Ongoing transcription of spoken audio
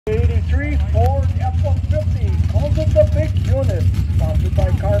of the Big Unit, sponsored by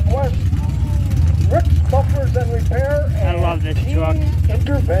CarQuest. Rick's Buffers and Repair, and I love this Team truck.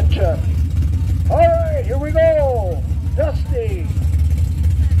 Intervention. All right, here we go. Dusty.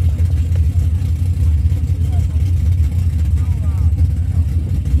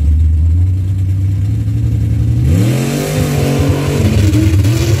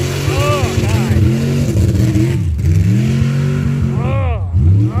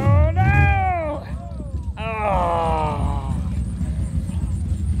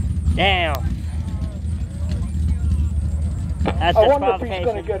 Damn. That's I wonder if he's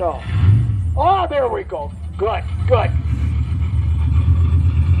going to get off. Oh, there we go. Good, good.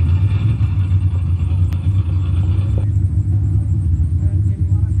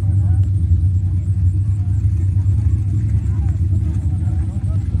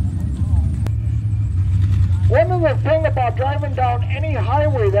 One other thing about driving down any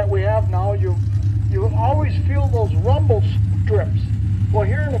highway that we have now, you always feel those rumble strips. Well,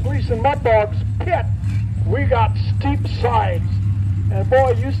 here in the Gleason Mud Bogs pit, we got steep sides. And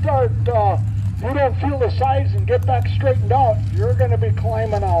boy, you don't feel the sides and get back straightened out, you're going to be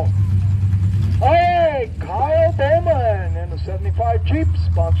climbing out. Hey, Kyle Bowman in the 75 Jeep,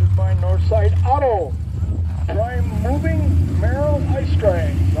 sponsored by Northside Auto. Prime Moving Merrill Ice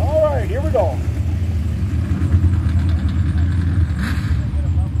Drags. All right, here we go.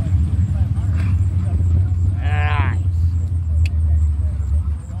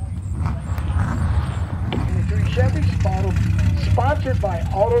 Chevy, sponsored by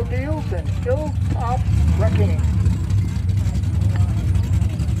Auto Deals and Hilltop Wrecking.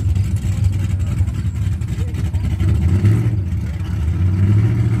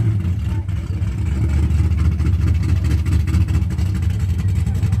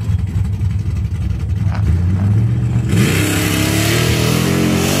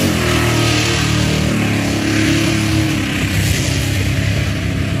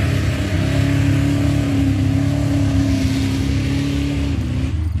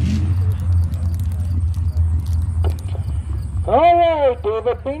 All right,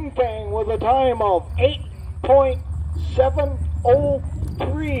 David Bingfang with a time of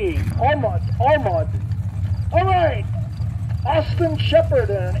 8.703. Almost. All right, Austin Shepard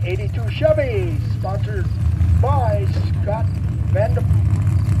in an 82 Chevy, sponsored by Scott Van de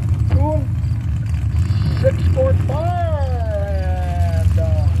Poon 6-Sport Bar and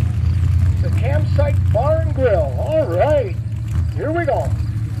the Campsite Bar and Grill. All right, here we go.